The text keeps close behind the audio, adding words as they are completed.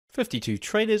52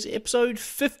 Traders, episode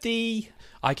 50.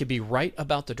 I could be right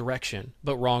about the direction,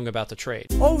 but wrong about the trade.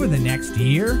 Over the next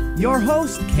year, your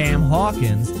host, Cam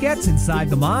Hawkins, gets inside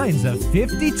the minds of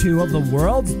 52 of the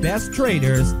world's best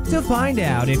traders to find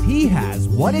out if he has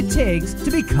what it takes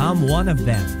to become one of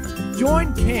them.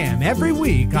 Join Cam every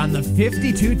week on the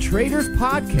 52 Traders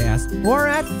podcast or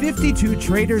at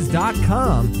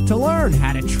 52traders.com to learn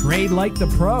how to trade like the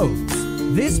pros.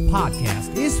 This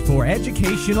podcast is for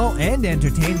educational and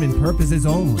entertainment purposes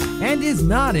only and is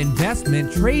not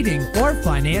investment, trading, or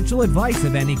financial advice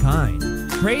of any kind.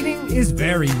 Trading is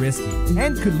very risky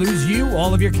and could lose you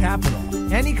all of your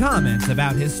capital. Any comments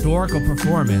about historical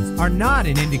performance are not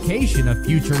an indication of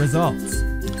future results.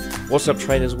 What's up,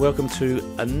 traders? Welcome to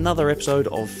another episode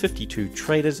of 52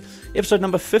 Traders, episode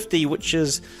number 50, which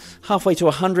is halfway to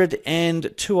 100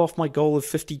 and two off my goal of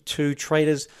 52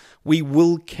 traders. We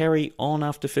will carry on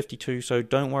after 52, so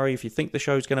don't worry if you think the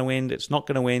show's going to end. It's not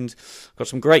going to end. Got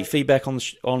some great feedback on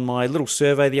my little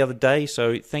survey the other day,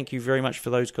 so thank you very much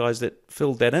for those guys that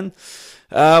filled that in.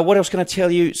 What else can I tell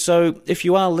you? So if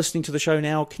you are listening to the show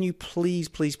now, can you please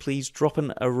drop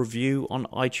in a review on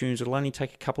iTunes? It'll only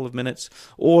take a couple of minutes,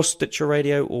 or Stitcher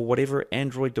Radio, or whatever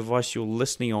Android device you're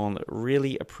listening on.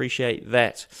 Really appreciate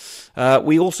that.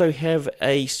 We also have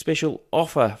a special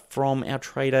offer from our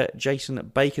trader Jasen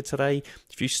Baker today.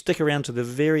 If you stick around to the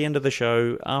very end of the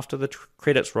show, after the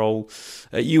credits roll,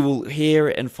 you will hear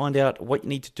and find out what you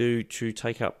need to do to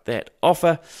take up that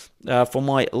offer. For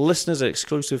my listeners, an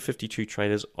exclusive 52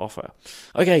 Traders offer.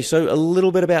 Okay, so a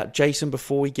little bit about Jasen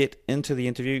before we get into the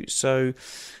interview. So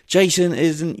Jasen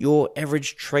isn't your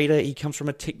average trader. He comes from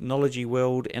a technology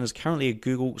world and is currently a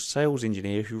Google sales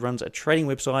engineer who runs a trading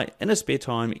website in his spare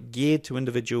time geared to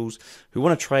individuals who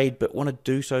want to trade but want to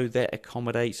do it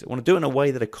in a way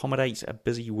that accommodates a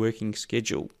busy working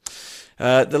schedule.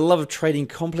 The love of trading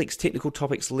complex technical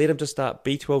topics led him to start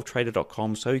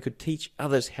B12trader.com so he could teach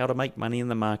others how to make money in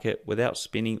the market without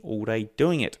spending all day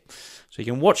doing it. So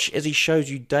you can watch as he shows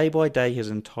you day by day his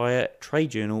entire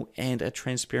trade journal and a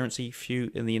transparency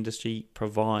few in the industry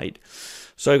provide.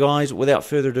 So guys, without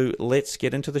further ado, let's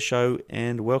get into the show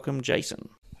and welcome Jasen.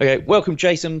 Okay, welcome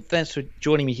Jasen. Thanks for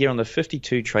joining me here on the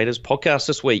 52 Traders podcast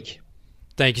this week.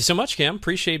 Thank you so much, Cam.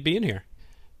 Appreciate being here.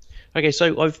 Okay,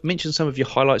 so I've mentioned some of your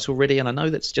highlights already, and I know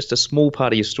that's just a small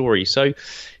part of your story. So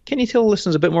can you tell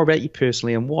listeners a bit more about you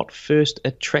personally and what first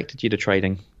attracted you to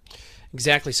trading?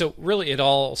 Exactly. So really it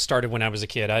all started when I was a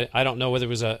kid. I don't know whether it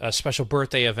was a special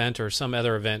birthday event or some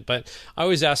other event, but I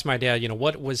always asked my dad,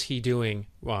 what was he doing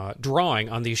drawing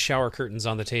on these shower curtains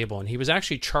on the table? And he was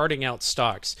actually charting out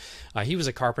stocks. He was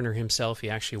a carpenter himself. He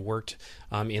actually worked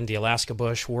in the Alaska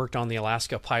bush, worked on the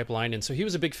Alaska pipeline, and so he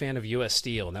was a big fan of U.S.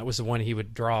 Steel, and that was the one he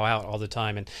would draw out all the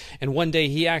time. And one day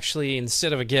he actually,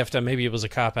 instead of a gift, maybe it was a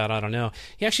cop-out, I don't know,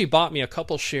 he actually bought me a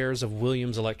couple shares of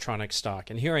Williams Electronics stock.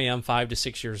 And here I am, 5 to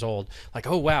 6 years old, like,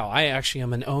 oh wow, I actually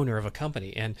am an owner of a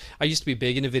company. And I used to be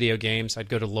big into video games. I'd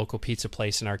go to local pizza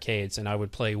place and arcades, and I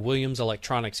would play Williams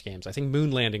Electronics games. I think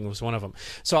Moon Landing was one of them.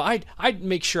 So I'd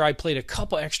make sure I played a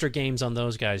couple extra games on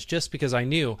those guys just because I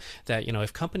knew that,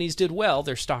 if companies did well,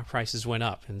 their stock prices went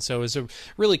up. And so it was a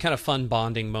really kind of fun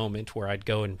bonding moment where I'd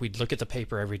go and we'd look at the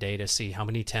paper every day to see how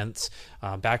many tenths,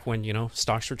 back when,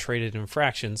 stocks were traded in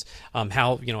fractions,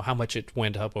 how much it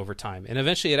went up over time. And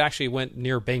eventually it actually went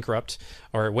bankrupt,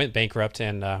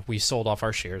 and we sold off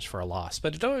our shares for a loss.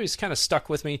 But it always kind of stuck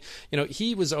with me.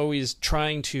 He was always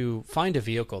trying to find a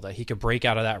vehicle that he could break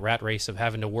out of that rat race of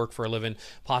having to work for a living,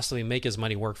 possibly make his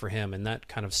money work for him. And that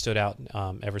kind of stood out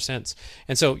ever since.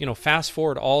 And so, fast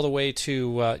forward all the way to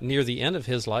near the end of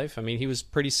his life. He was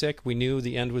pretty sick. We knew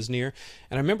the end was near.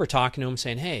 And I remember talking to him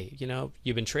saying, hey,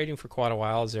 you've been trading for quite a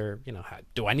while. Is there,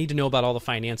 do I need to know about all the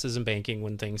finances and banking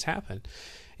when things happen?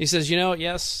 He says,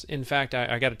 yes, in fact,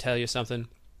 I got to tell you something.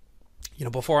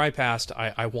 Before I passed,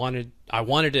 I wanted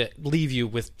to leave you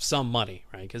with some money,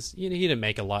 right? Because he didn't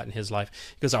make a lot in his life.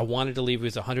 Because I wanted to leave you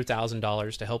with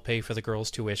 $100,000 to help pay for the girls'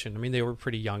 tuition. They were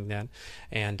pretty young then,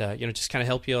 and just kind of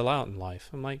help you out in life.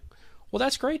 I'm like, well,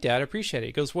 that's great, Dad. I appreciate it.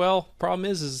 He goes, well, problem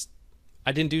is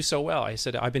I didn't do so well. I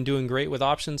said, I've been doing great with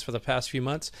options for the past few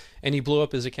months, and he blew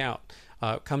up his account.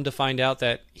 Come to find out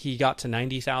that he got to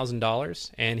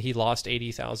 $90,000 and he lost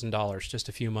 $80,000 just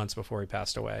a few months before he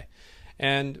passed away.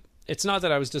 And it's not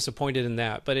that I was disappointed in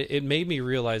that, but it made me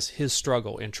realize his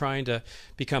struggle in trying to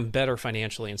become better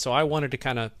financially. And so I wanted to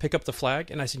kind of pick up the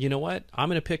flag, and I said, you know what? I'm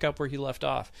going to pick up where he left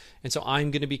off. And so I'm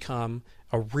going to become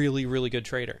a really, really good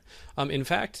trader. In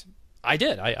fact, I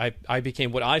did. I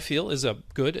became what I feel is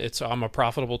I'm a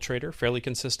profitable trader, fairly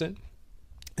consistent.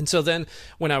 And so then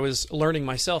when I was learning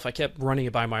myself, I kept running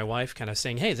it by my wife, kind of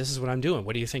saying, hey, this is what I'm doing.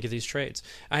 What do you think of these trades?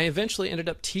 I eventually ended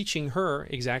up teaching her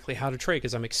exactly how to trade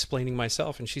because I'm explaining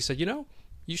myself. And she said,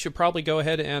 you should probably go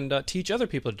ahead and teach other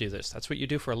people to do this. That's what you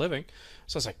do for a living.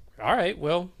 So I was like, all right,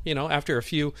 well, after a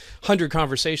few hundred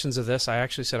conversations of this, I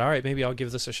actually said, all right, maybe I'll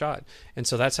give this a shot. And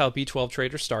so that's how B12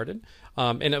 Trader started.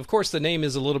 And of course, the name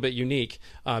is a little bit unique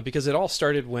because it all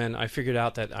started when I figured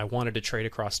out that I wanted to trade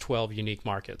across 12 unique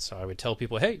markets. So I would tell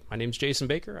people, hey, my name's Jasen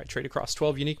Baker. I trade across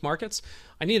 12 unique markets.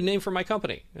 I need a name for my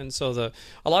company. And so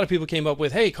a lot of people came up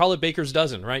with, hey, call it Baker's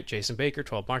Dozen, right? Jasen Baker,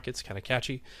 12 markets, kind of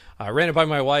catchy. I ran it by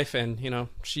my wife, and,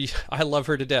 I love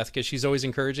her to death because she's always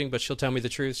encouraging, but she'll tell me the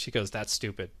truth. She goes, that's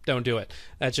stupid. Don't do it.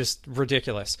 That's just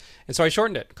ridiculous. And so I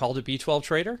shortened it, called it B12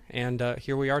 Trader, and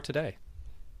here we are today.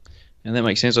 And that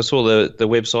makes sense. I saw the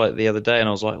website the other day, and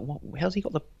I was like, how's he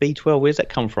got the B12? Where's that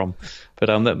come from? But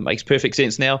that makes perfect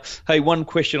sense now. Hey, one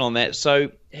question on that.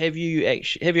 So have you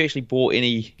actually bought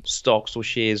any stocks or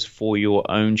shares for your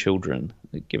own children,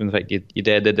 given the fact your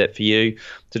dad did that for you,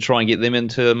 to try and get them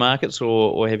into the markets,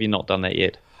 or have you not done that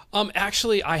yet?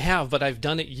 Actually, I have, but I've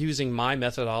done it using my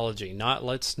methodology, not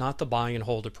the buy and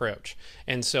hold approach.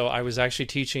 And so I was actually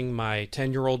teaching my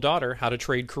 10-year-old daughter how to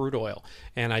trade crude oil.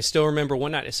 And I still remember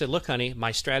one night I said, look, honey,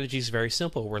 my strategy is very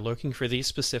simple. We're looking for these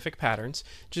specific patterns.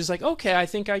 She's like, okay, I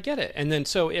think I get it. And then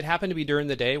so it happened to be during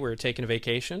the day. We were taking a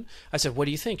vacation. I said, what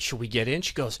do you think? Should we get in?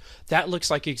 She goes, that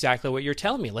looks like exactly what you're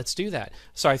telling me. Let's do that.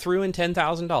 So I threw in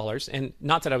 $10,000, and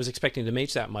not that I was expecting to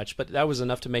make that much, but that was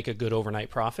enough to make a good overnight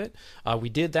profit. We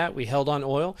did that. We held on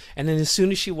oil. And then as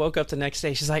soon as she woke up the next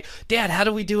day, she's like, Dad, how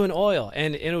do we do in oil?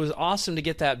 And it was awesome to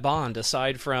get that bond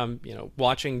aside from,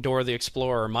 watching Dora the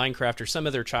Explorer or Minecraft or some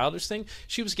other childish thing.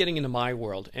 She was getting into my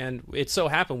world. And it so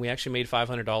happened we actually made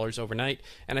 $500 overnight.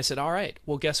 And I said, all right,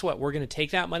 well, guess what? We're going to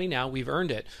take that money now. We've earned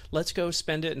it. Let's go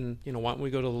spend it. And, why don't we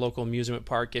go to the local amusement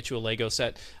park, get you a Lego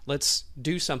set? Let's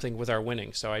do something with our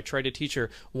winnings. So I tried to teach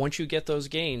her, once you get those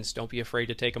gains, don't be afraid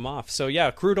to take them off. So yeah,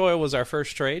 crude oil was our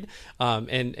first trade.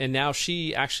 And now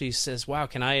she actually says, wow,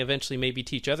 can I eventually maybe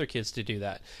teach other kids to do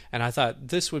that? And I thought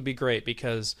this would be great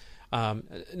because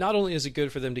not only is it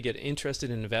good for them to get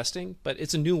interested in investing, but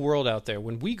it's a new world out there.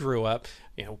 When we grew up,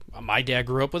 my dad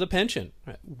grew up with a pension.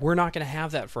 We're not going to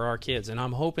have that for our kids. And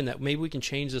I'm hoping that maybe we can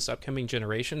change this upcoming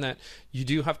generation, that you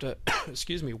do have to,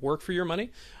 work for your money,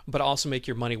 but also make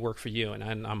your money work for you. And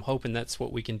I'm hoping that's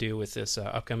what we can do with this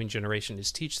upcoming generation, is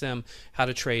teach them how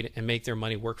to trade and make their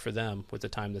money work for them with the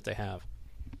time that they have.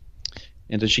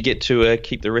 And did she get to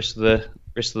keep the rest of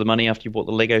the money after you bought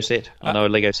the Lego set? I know a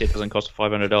Lego set doesn't cost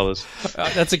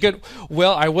 $500. That's a good.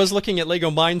 Well, I was looking at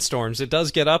Lego Mindstorms. It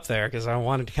does get up there because I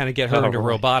wanted to kind of get her into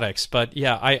robotics. But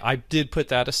yeah, I did put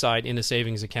that aside in a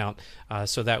savings account,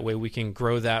 so that way we can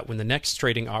grow that when the next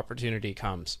trading opportunity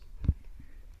comes.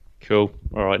 Cool.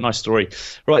 All right. Nice story.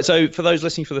 Right. So for those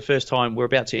listening for the first time, we're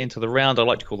about to enter the round I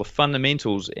like to call the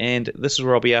fundamentals. And this is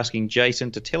where I'll be asking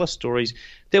Jasen to tell us stories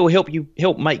that will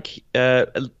help make a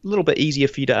little bit easier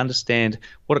for you to understand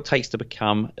what it takes to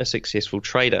become a successful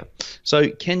trader.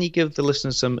 So can you give the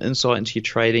listeners some insight into your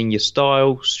trading, your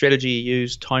style, strategy you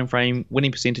use, time frame,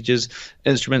 winning percentages,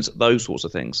 instruments, those sorts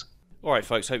of things? All right,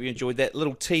 folks, hope you enjoyed that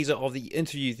little teaser of the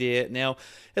interview there. Now,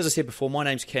 as I said before, my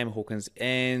name's Cam Hawkins,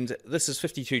 and this is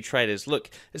 52 Traders. Look,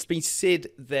 it's been said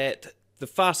that the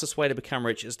fastest way to become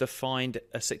rich is to find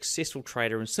a successful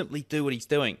trader and simply do what he's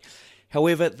doing.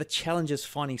 However, the challenge is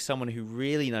finding someone who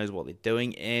really knows what they're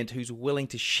doing and who's willing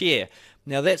to share.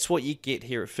 Now, that's what you get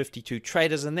here at 52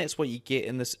 Traders, and that's what you get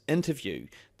in this interview,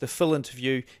 the full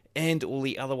interview, and all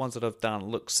the other ones that I've done.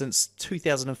 Look, since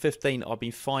 2015, I've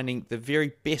been finding the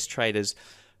very best traders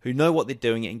who know what they're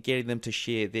doing and getting them to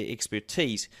share their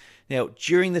expertise. Now,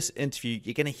 during this interview,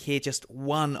 you're going to hear just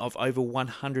one of over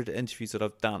 100 interviews that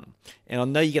I've done, and I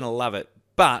know you're going to love it,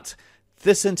 but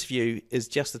this interview is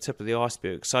just the tip of the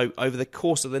iceberg. So over the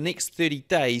course of the next 30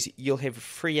 days, you'll have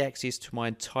free access to my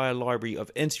entire library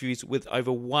of interviews with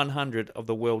over 100 of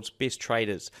the world's best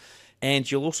traders.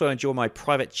 And you'll also enjoy my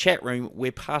private chat room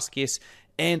where past guests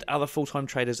and other full-time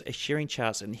traders are sharing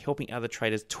charts and helping other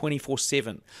traders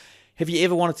 24/7. Have you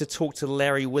ever wanted to talk to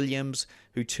Larry Williams,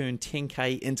 who turned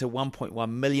 10K into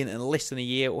 1.1 million in less than a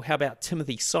year? Or how about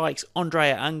Timothy Sykes,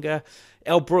 Andrea Unger,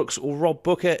 Al Brooks, or Rob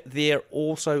Booker? They're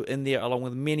also in there along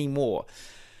with many more.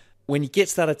 When you get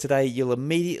started today, you'll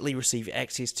immediately receive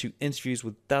access to interviews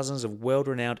with dozens of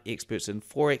world-renowned experts in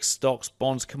Forex, stocks,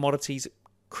 bonds, commodities,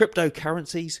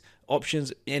 cryptocurrencies,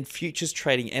 options, and futures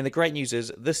trading. And the great news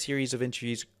is this series of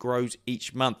interviews grows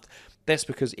each month. That's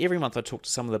because every month I talk to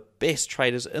some of the best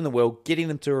traders in the world, getting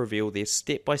them to reveal their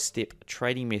step-by-step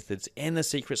trading methods and the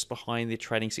secrets behind their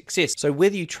trading success. So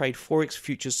whether you trade Forex,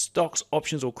 futures, stocks,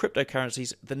 options, or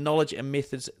cryptocurrencies, the knowledge and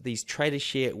methods these traders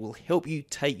share will help you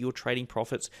take your trading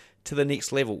profits to the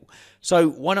next level. So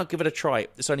why not give it a try?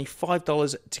 It's only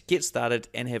 $5 to get started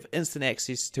and have instant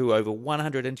access to over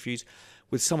 100 interviews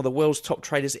with some of the world's top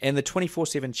traders and the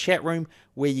 24/7 chat room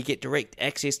where you get direct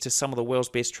access to some of the world's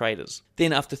best traders.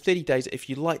 Then after 30 days, if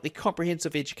you like the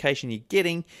comprehensive education you're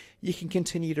getting, you can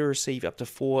continue to receive up to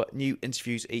 4 new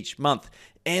interviews each month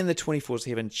and the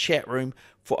 24/7 chat room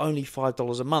for only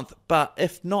 $5 a month. But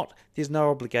if not, there's no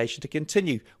obligation to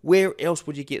continue. Where else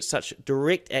would you get such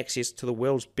direct access to the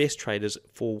world's best traders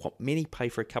for what many pay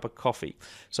for a cup of coffee?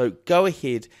 So go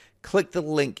ahead, click the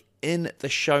link in the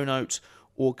show notes,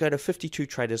 or go to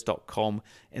 52traders.com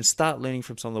and start learning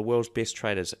from some of the world's best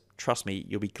traders. Trust me,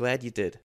 you'll be glad you did.